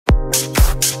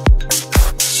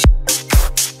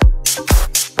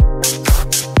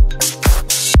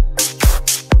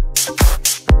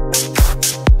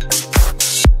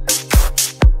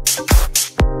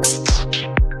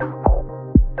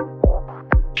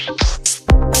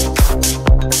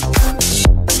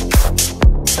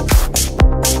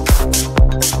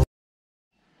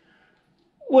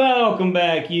Welcome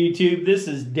back, YouTube. This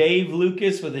is Dave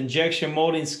Lucas with Injection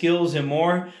Molding Skills and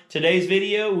More. Today's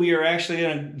video, we are actually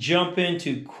going to jump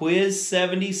into quiz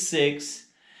 76,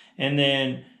 and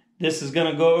then this is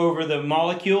going to go over the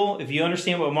molecule. If you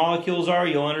understand what molecules are,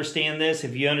 you'll understand this.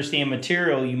 If you understand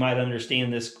material, you might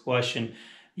understand this question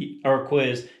or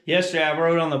quiz. Yesterday, I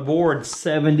wrote on the board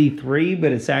 73,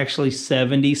 but it's actually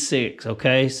 76,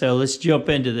 okay? So let's jump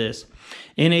into this.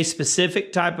 In a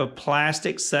specific type of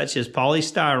plastic, such as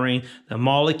polystyrene, the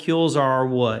molecules are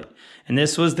what? And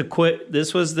this was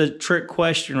the trick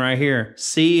question right here.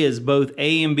 C is both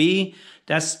A and B.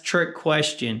 That's a trick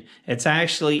question. It's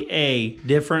actually A,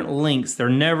 different lengths. They're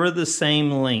never the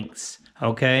same lengths,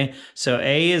 okay? So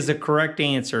A is the correct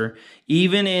answer.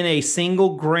 Even in a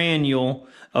single granule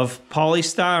of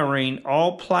polystyrene,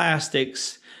 all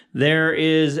plastics, there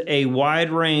is a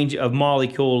wide range of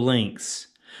molecule lengths.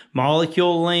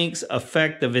 Molecule lengths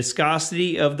affect the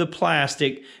viscosity of the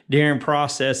plastic during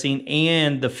processing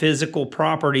and the physical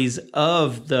properties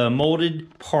of the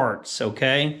molded parts,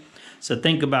 okay? So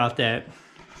think about that.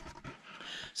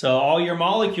 So all your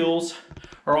molecules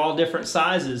are all different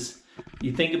sizes.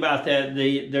 You think about that,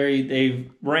 they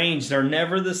range, they're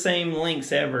never the same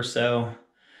lengths ever. So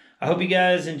I hope you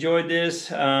guys enjoyed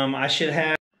this. I should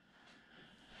have...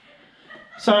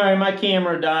 Sorry, my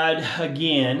camera died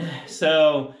again.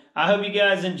 So I hope you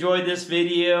guys enjoyed this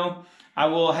video. I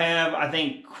will have, I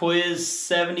think, quiz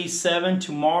 77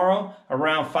 tomorrow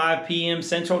around 5 p.m.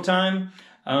 Central Time.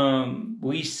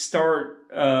 We start,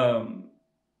 I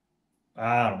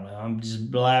don't know, I'm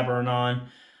just blabbering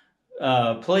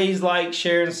on. Please like,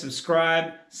 share, and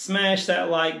subscribe. Smash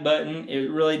that like button. It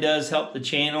really does help the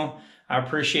channel. I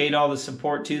appreciate all the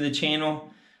support to the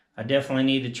channel. I definitely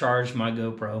need to charge my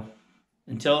GoPro.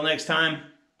 Until next time,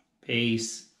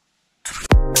 peace.